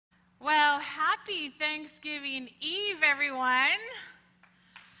Happy Thanksgiving Eve, everyone.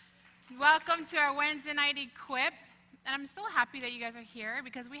 Welcome to our Wednesday night equip. And I'm so happy that you guys are here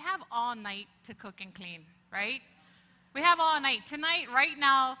because we have all night to cook and clean, right? We have all night. Tonight, right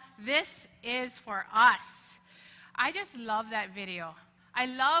now, this is for us. I just love that video. I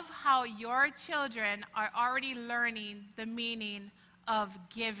love how your children are already learning the meaning of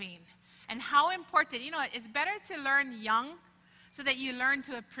giving and how important. You know, it's better to learn young so that you learn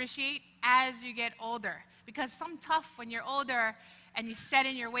to appreciate as you get older. Because some tough when you're older and you set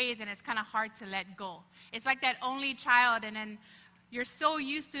in your ways and it's kind of hard to let go. It's like that only child and then you're so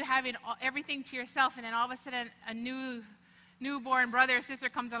used to having everything to yourself and then all of a sudden a newborn brother or sister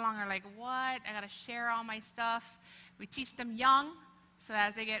comes along and are like, what? I got to share all my stuff. We teach them young so that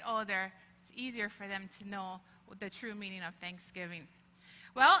as they get older, it's easier for them to know the true meaning of Thanksgiving.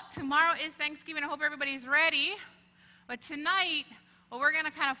 Well, tomorrow is Thanksgiving. I hope everybody's ready. But tonight, what we're going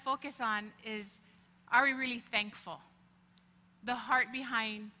to kind of focus on is, are we really thankful? The heart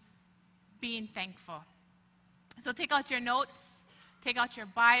behind being thankful. So take out your notes, take out your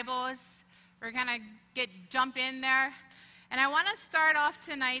Bibles. We're going to jump in there. And I want to start off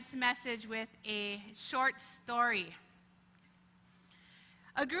tonight's message with a short story.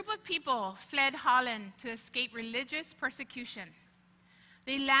 A group of people fled Holland to escape religious persecution.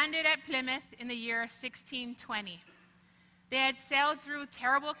 They landed at Plymouth in the year 1620. They had sailed through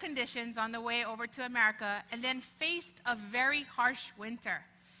terrible conditions on the way over to America and then faced a very harsh winter.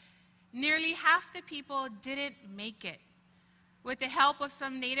 Nearly half the people didn't make it. With the help of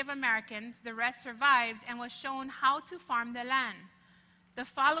some Native Americans, the rest survived and was shown how to farm the land. The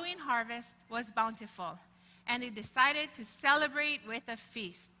following harvest was bountiful, and they decided to celebrate with a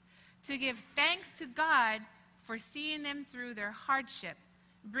feast, to give thanks to God for seeing them through their hardship,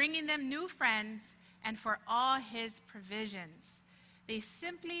 bringing them new friends, and for all his provisions. They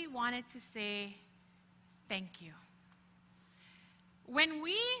simply wanted to say, thank you. When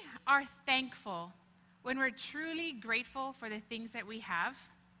we are thankful, when we're truly grateful for the things that we have,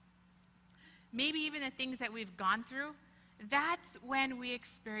 maybe even the things that we've gone through, that's when we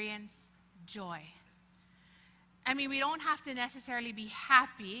experience joy. I mean, we don't have to necessarily be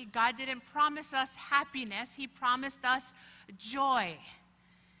happy. God didn't promise us happiness. He promised us joy.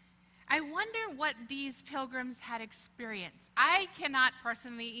 I wonder what these pilgrims had experienced. I cannot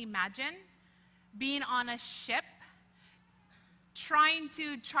personally imagine being on a ship, trying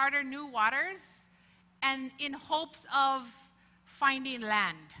to charter new waters, and in hopes of finding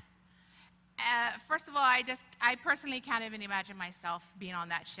land. First of all, I personally can't even imagine myself being on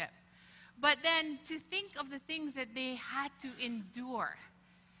that ship. But then to think of the things that they had to endure.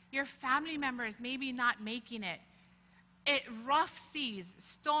 Your family members maybe not making it. Rough seas,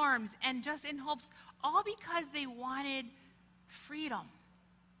 storms, and just in hopes, all because they wanted freedom.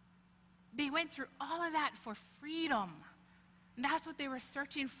 They went through all of that for freedom. And that's what they were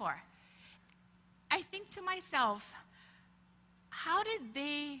searching for. I think to myself, how did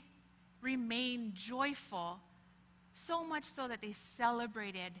they remain joyful so much so that they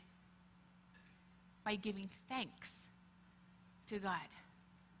celebrated by giving thanks to God?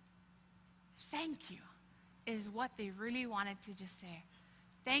 Thank you is what they really wanted to just say.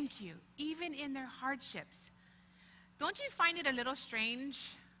 Thank you, even in their hardships. Don't you find it a little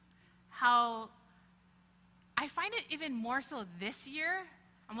strange how I find it even more so this year?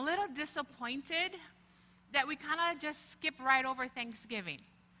 I'm a little disappointed that we kind of just skip right over Thanksgiving.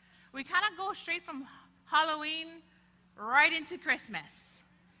 We kind of go straight from Halloween right into Christmas.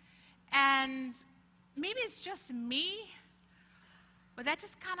 And maybe it's just me, but that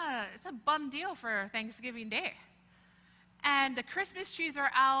just kind of, it's a bum deal for Thanksgiving Day. And the Christmas trees are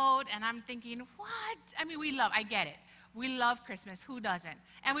out, and I'm thinking, what? I mean, I get it. We love Christmas. Who doesn't?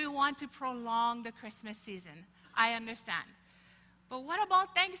 And we want to prolong the Christmas season. I understand. But what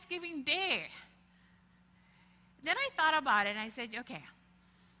about Thanksgiving Day? Then I thought about it, and I said, okay,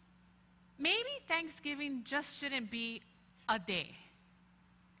 maybe Thanksgiving just shouldn't be a day.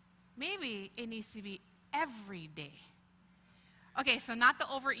 Maybe it needs to be every day. Okay, so not the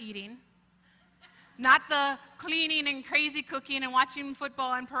overeating, not the cleaning and crazy cooking and watching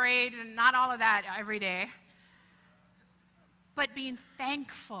football and parades and not all of that every day, but being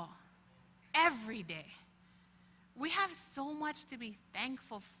thankful every day. We have so much to be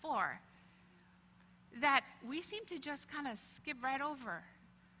thankful for that we seem to just kind of skip right over.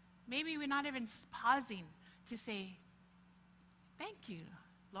 Maybe we're not even pausing to say, thank you,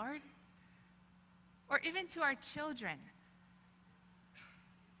 Lord. Or even to our children.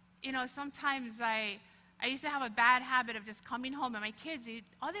 You know, sometimes I used to have a bad habit of just coming home, and my kids,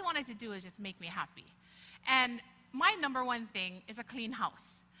 all they wanted to do is just make me happy. And my number one thing is a clean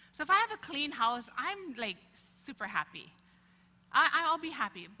house. So So if I have a clean house, I'm like super happy. I'll be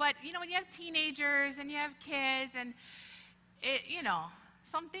happy. But, when you have teenagers and you have kids and,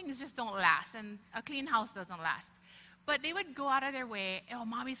 some things just don't last, and a clean house doesn't last. But they would go out of their way, oh,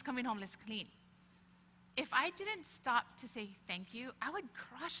 mommy's coming home, let's clean. If I didn't stop to say thank you, I would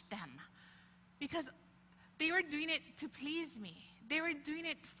crush them because they were doing it to please me. They were doing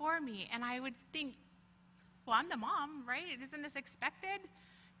it for me, and I would think, well, I'm the mom, right? Isn't this expected?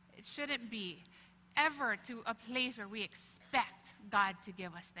 It shouldn't be ever to a place where we expect God to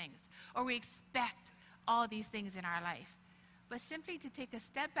give us things or we expect all these things in our life. But simply to take a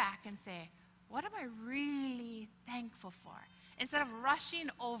step back and say, what am I really thankful for? Instead of rushing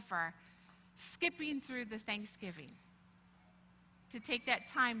over, skipping through the Thanksgiving, to take that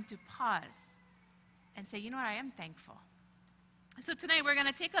time to pause and say, you know what, I am thankful. And so tonight we're going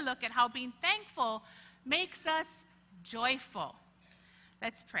to take a look at how being thankful makes us joyful.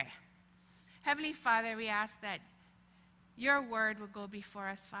 Let's pray. Heavenly Father, we ask that your word will go before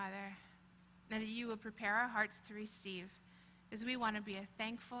us, Father, and that you will prepare our hearts to receive, as we want to be a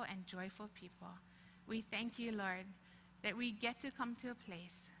thankful and joyful people. We thank you, Lord, that we get to come to a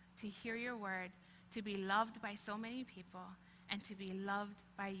place to hear your word, to be loved by so many people, and to be loved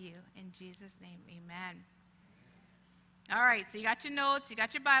by you. In Jesus' name, amen. All right, so you got your notes, you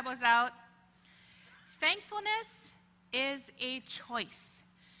got your Bibles out. Thankfulness is a choice.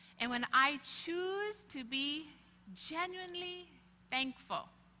 And when I choose to be genuinely thankful,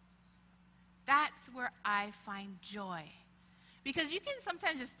 that's where I find joy. Because you can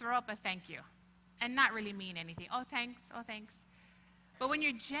sometimes just throw up a thank you and not really mean anything. Oh, thanks. Oh, thanks. But when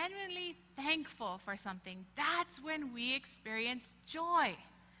you're genuinely thankful for something, that's when we experience joy.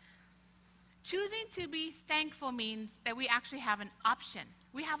 Choosing to be thankful means that we actually have an option.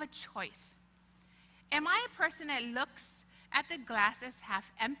 We have a choice. Am I a person that looks at the glass as half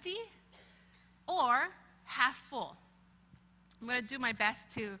empty or half full? I'm going to do my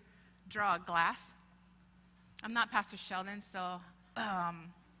best to draw a glass. I'm not Pastor Sheldon, so,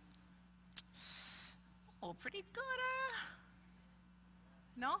 pretty good.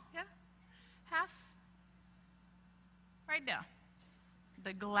 No? Yeah? Half? Right there.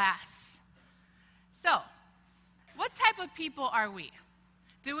 The glass. So, what type of people are we?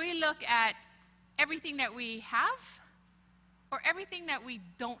 Do we look at everything that we have or everything that we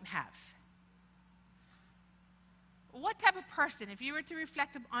don't have? What type of person, if you were to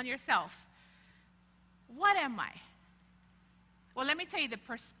reflect on yourself, what am I? Well, let me tell you, the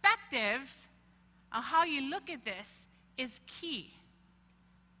perspective on how you look at this is key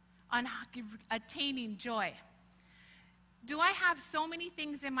on attaining joy. Do I have so many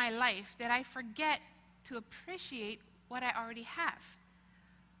things in my life that I forget to appreciate what I already have?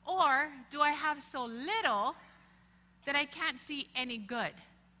 Or do I have so little that I can't see any good?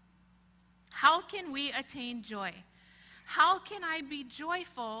 How can we attain joy? How can I be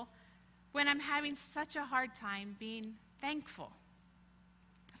joyful when I'm having such a hard time being thankful?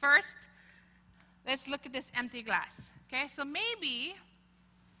 First, let's look at this empty glass. Okay, so maybe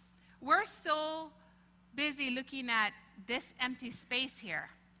we're so busy looking at this empty space here.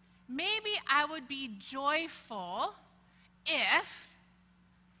 Maybe I would be joyful if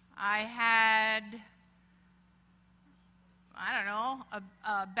I had,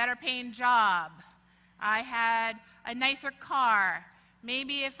 a better paying job. I had a nicer car.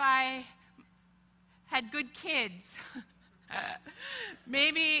 Maybe if I had good kids.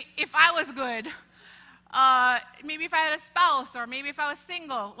 Maybe if I was good. Maybe if I had a spouse, or maybe if I was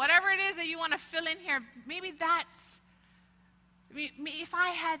single. Whatever it is that you want to fill in here, maybe if I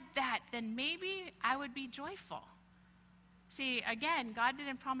had that, then maybe I would be joyful. See, again, God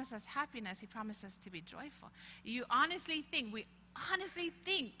didn't promise us happiness. He promised us to be joyful. We honestly think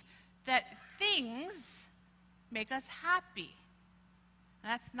that things make us happy.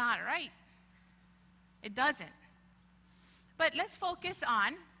 That's not right. It doesn't. But let's focus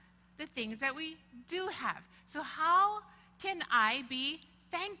on the things that we do have. So how can I be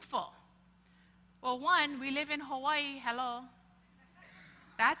thankful? Well, one, we live in Hawaii. Hello.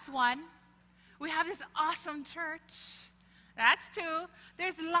 That's one. We have this awesome church. That's two.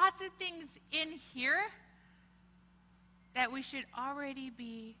 There's lots of things in here that we should already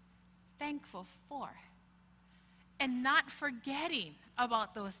be thankful for. And not forgetting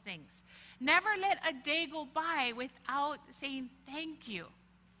about those things. Never let a day go by without saying thank you.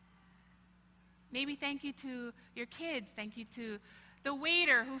 Maybe thank you to your kids. Thank you to the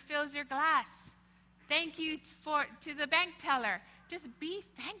waiter who fills your glass. Thank you to the bank teller. Just be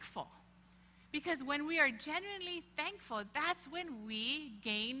thankful. Because when we are genuinely thankful, that's when we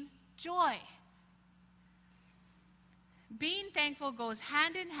gain joy. Being thankful goes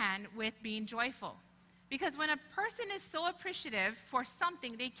hand in hand with being joyful. Because when a person is so appreciative for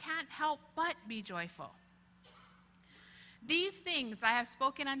something, they can't help but be joyful. These things I have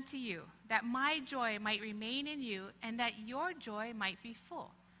spoken unto you, that my joy might remain in you, and that your joy might be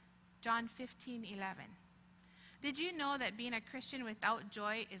full. John 15:11. Did you know that being a Christian without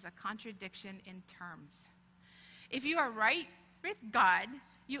joy is a contradiction in terms? If you are right with God,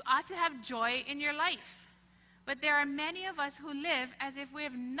 you ought to have joy in your life. But there are many of us who live as if we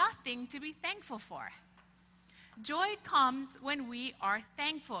have nothing to be thankful for. Joy comes when we are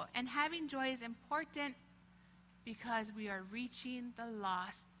thankful, and having joy is important because we are reaching the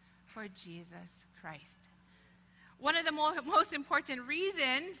lost for Jesus Christ. One of the most important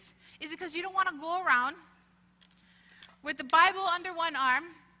reasons is because you don't want to go around with the Bible under one arm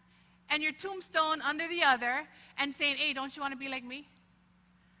and your tombstone under the other and saying, hey, don't you want to be like me?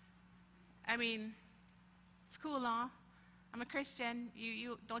 I mean, it's cool, huh? I'm a Christian.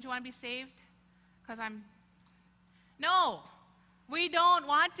 Don't you want to be saved? Because No, we don't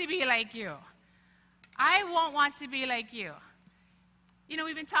want to be like you. I won't want to be like you. You know,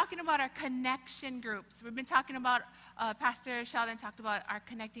 we've been talking about our connection groups. We've been talking about, Pastor Sheldon talked about our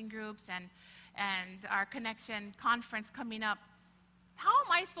connecting groups and our connection conference coming up. How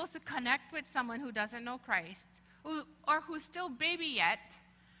am I supposed to connect with someone who doesn't know Christ, or who's still baby yet,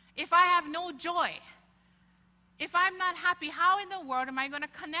 if I have no joy? If I'm not happy, how in the world am I going to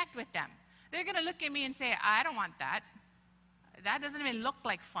connect with them? They're going to look at me and say, I don't want that. That doesn't even look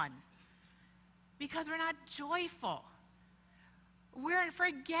like fun. Because we're not joyful. We're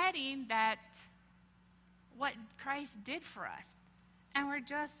forgetting that what Christ did for us. And we're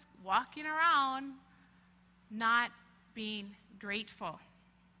just walking around not being grateful.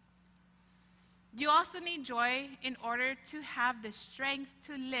 You also need joy in order to have the strength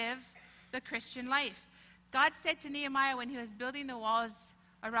to live the Christian life. God said to Nehemiah when he was building the walls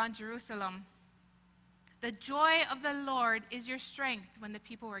around Jerusalem, the joy of the Lord is your strength when the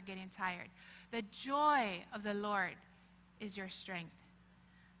people were getting tired. The joy of the Lord is your strength.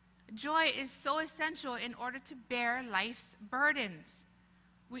 Joy is so essential in order to bear life's burdens.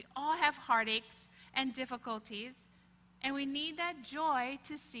 We all have heartaches and difficulties, and we need that joy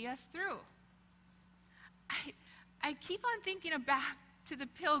to see us through. I keep on thinking back to the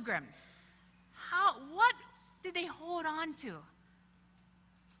Pilgrims. What did they hold on to?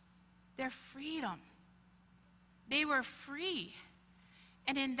 Their freedom. They were free.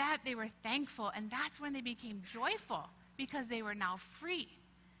 And in that, they were thankful. And that's when they became joyful, because they were now free.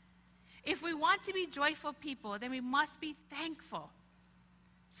 If we want to be joyful people, then we must be thankful.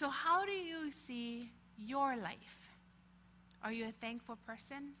 So how do you see your life? Are you a thankful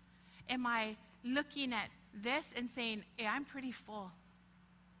person? Am I looking at this and saying, hey, I'm pretty full.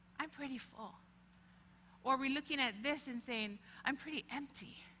 I'm pretty full. Or are we looking at this and saying, I'm pretty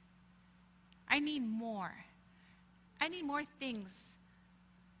empty. I need more. I need more things.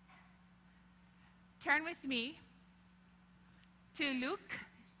 Turn with me to Luke.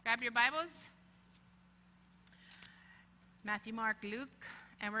 Grab your Bibles. Matthew, Mark, Luke.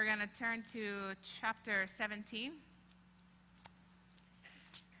 And we're going to turn to chapter 17.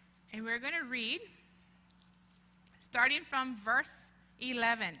 And we're going to read, starting from verse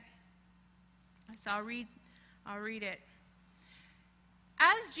 11. So I'll read it.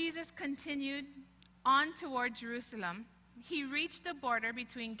 As Jesus continued on toward Jerusalem, he reached the border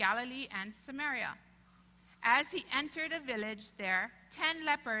between Galilee and Samaria. As he entered a village there, 10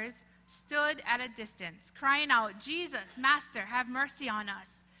 lepers stood at a distance, crying out, Jesus, Master, have mercy on us.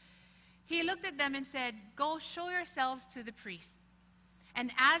 He looked at them and said, Go show yourselves to the priests.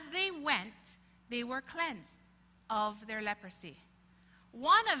 And as they went, they were cleansed of their leprosy.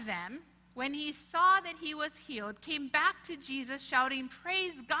 One of them, when he saw that he was healed, came back to Jesus shouting,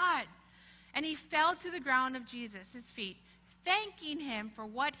 Praise God! And he fell to the ground of Jesus' feet, thanking him for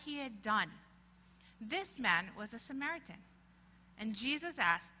what he had done. This man was a Samaritan. And Jesus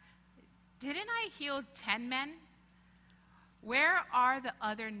asked, Didn't I heal 10 men? Where are the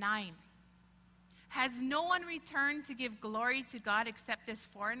other 9? Has no one returned to give glory to God except this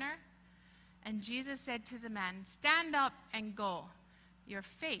foreigner? And Jesus said to the man, Stand up and go. Your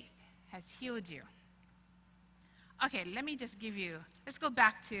faith has healed you. Okay, let's go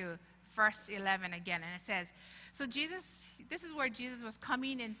back to verse 11 again. And it says, so this is where Jesus was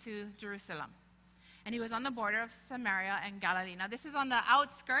coming into Jerusalem. And he was on the border of Samaria and Galilee. Now, this is on the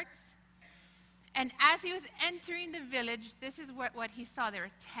outskirts. And as he was entering the village, this is what he saw. There were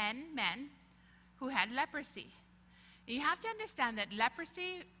 10 men who had leprosy. And you have to understand that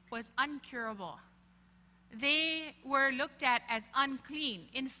leprosy was uncurable. they were looked at as unclean.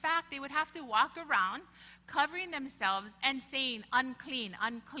 In fact, they would have to walk around covering themselves and saying, unclean,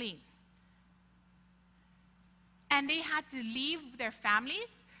 unclean. And they had to leave their families,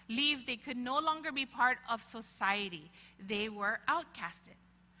 they could no longer be part of society. They were outcasted.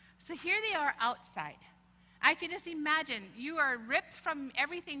 So here they are outside. I can just imagine you are ripped from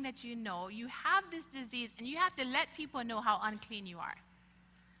everything that you know. You have this disease, and you have to let people know how unclean you are.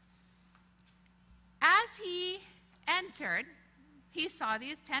 As he entered, he saw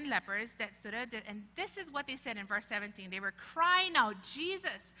these 10 lepers that stood at, and this is what they said in verse 17. They were crying out,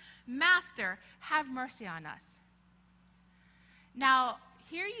 Jesus, Master, have mercy on us. Now,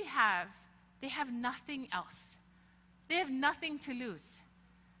 here they have nothing else. They have nothing to lose.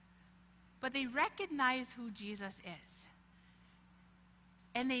 But they recognize who Jesus is.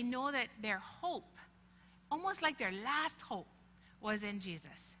 And they know that their hope, almost like their last hope, was in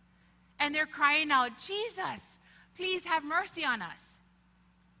Jesus. And they're crying out, Jesus, please have mercy on us.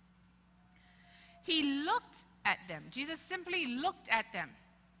 He looked at them. Jesus simply looked at them.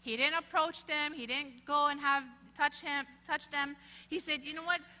 He didn't approach them. He didn't go and touch them. He said, you know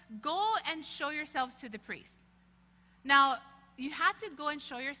what? Go and show yourselves to the priest. Now, you had to go and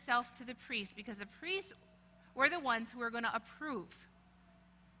show yourself to the priest because the priests were the ones who were going to approve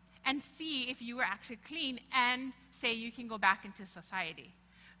and see if you were actually clean and say you can go back into society.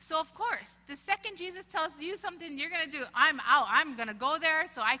 So, of course, the second Jesus tells you something you're going to do, I'm out. I'm going to go there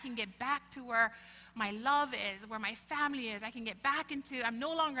so I can get back to where my love is, where my family is. I can get back into, I'm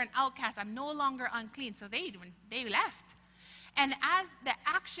no longer an outcast. I'm no longer unclean. So they left. And as the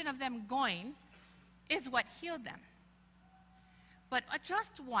action of them going is what healed them. But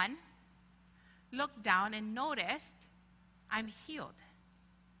just one looked down and noticed, I'm healed,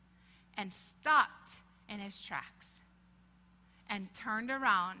 and stopped in his tracks and turned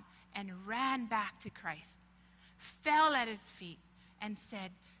around and ran back to Christ, fell at his feet and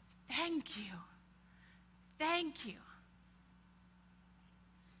said, thank you, thank you.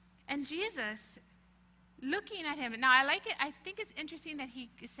 And Jesus, looking at him, now I like it, I think it's interesting that he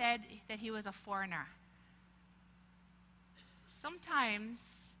said that he was a foreigner. Sometimes,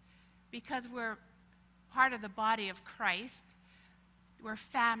 because we're part of the body of Christ, we're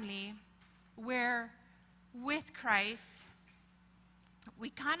family, we're with Christ, we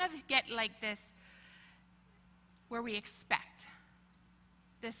kind of get like this, where we expect.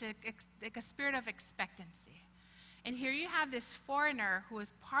 This like a spirit of expectancy. And here you have this foreigner who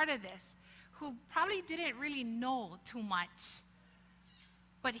is part of this, who probably didn't really know too much,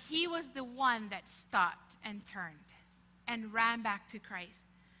 but he was the one that stopped and turned and ran back to Christ.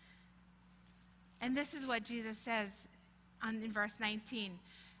 And this is what Jesus says in verse 19.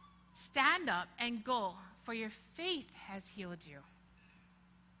 Stand up and go, for your faith has healed you.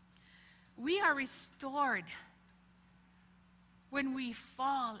 We are restored when we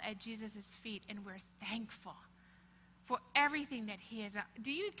fall at Jesus' feet and we're thankful for everything that he has done.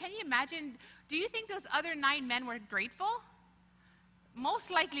 Can you imagine, do you think those other 9 men were grateful?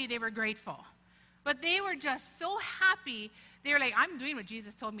 Most likely they were grateful. But they were just so happy. They were like, I'm doing what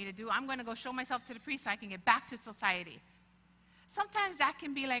Jesus told me to do. I'm going to go show myself to the priest so I can get back to society. Sometimes that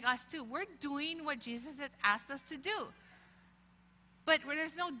can be like us too. We're doing what Jesus has asked us to do. But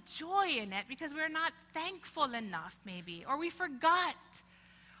there's no joy in it because we're not thankful enough, maybe. Or we forgot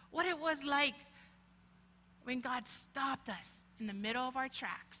what it was like when God stopped us in the middle of our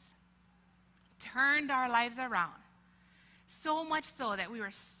tracks, turned our lives around. So much so that we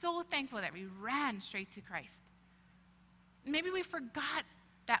were so thankful that we ran straight to Christ. Maybe we forgot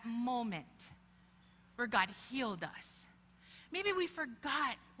that moment where God healed us. Maybe we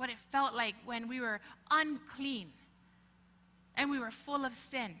forgot what it felt like when we were unclean and we were full of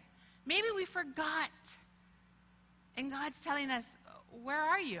sin. Maybe we forgot. And God's telling us, where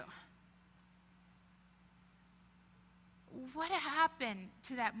are you? What happened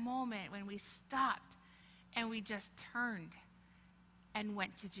to that moment when we stopped and we just turned and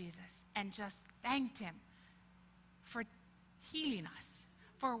went to Jesus and just thanked him for healing us,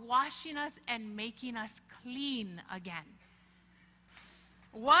 for washing us and making us clean again?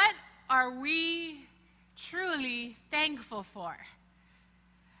 What are we truly thankful for?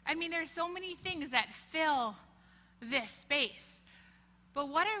 I mean, there's so many things that fill this space, but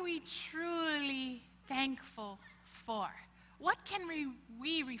what are we truly thankful for? What can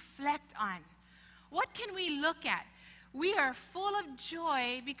we reflect on? What can we look at? We are full of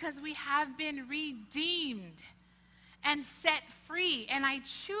joy because we have been redeemed and set free. And I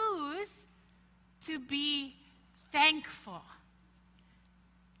choose to be thankful.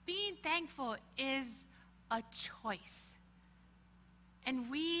 Being thankful is a choice. And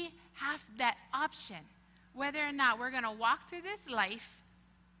we have that option. whether or not we're going to walk through this life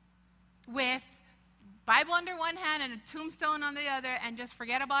with Bible under one hand and a tombstone on the other and just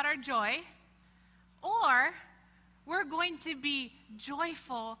forget about our joy, or we're going to be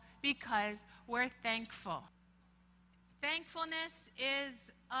joyful because we're thankful. Thankfulness is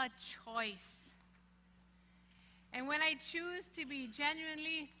a choice. And when I choose to be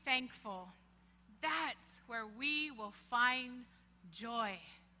genuinely thankful, that's where we will find joy.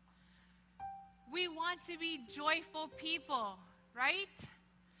 We want to be joyful people, right?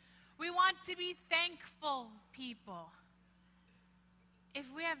 We want to be thankful people. If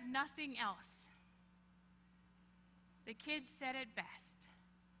we have nothing else, the kids said it best.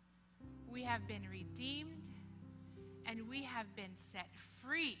 We have been redeemed and we have been set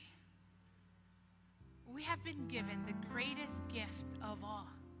free. We have been given the greatest gift of all.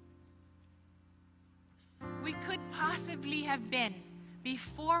 We could possibly have been,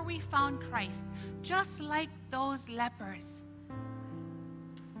 before we found Christ, just like those lepers,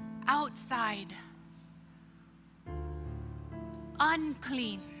 outside,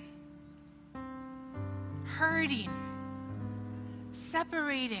 unclean, hurting,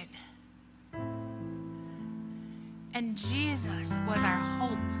 separated. And Jesus was our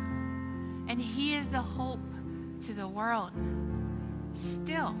hope. And he is the hope to the world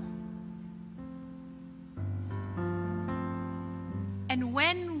still. And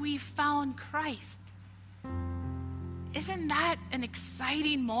when we found Christ, isn't that an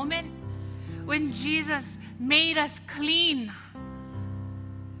exciting moment? When Jesus made us clean,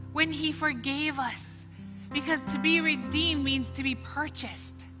 when he forgave us, because to be redeemed means to be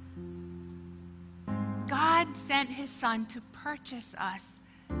purchased. God sent his son to purchase us.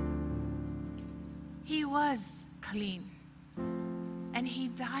 He was clean, and he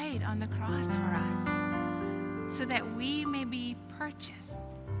died on the cross for us so that we may be purchased.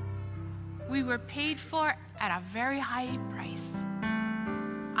 We were paid for at a very high price.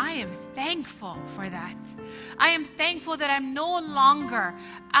 I am thankful for that. I am thankful that I'm no longer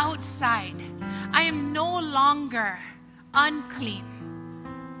outside. I am no longer unclean,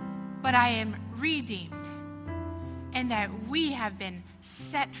 but I am redeemed, and that we have been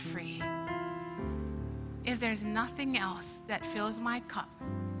set free. If there's nothing else that fills my cup,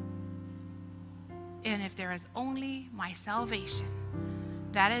 and if there is only my salvation,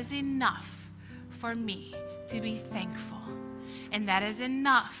 that is enough for me to be thankful. And that is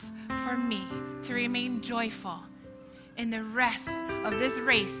enough for me to remain joyful in the rest of this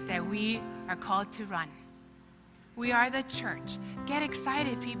race that we are called to run. We are the church. Get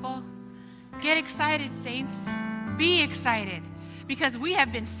excited, people. Get excited, saints. Be excited, because we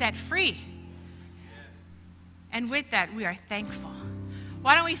have been set free. And with that, we are thankful.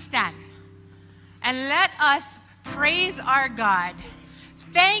 Why don't we stand and let us praise our God,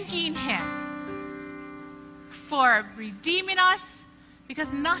 thanking him for redeeming us,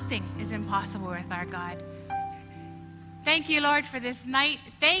 because nothing is impossible with our God. Thank you, Lord, for this night.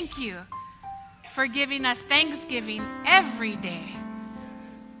 Thank you for giving us Thanksgiving every day.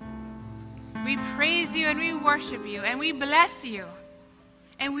 We praise you and we worship you and we bless you.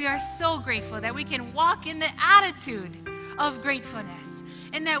 And we are so grateful that we can walk in the attitude of gratefulness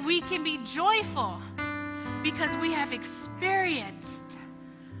and that we can be joyful because we have experienced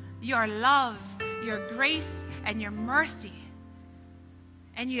your love, your grace, and your mercy.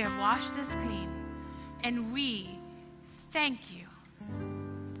 And you have washed us clean. And we thank you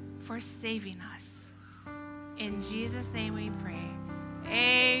for saving us. In Jesus' name we pray.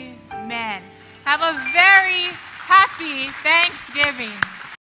 Amen. Have a very happy Thanksgiving.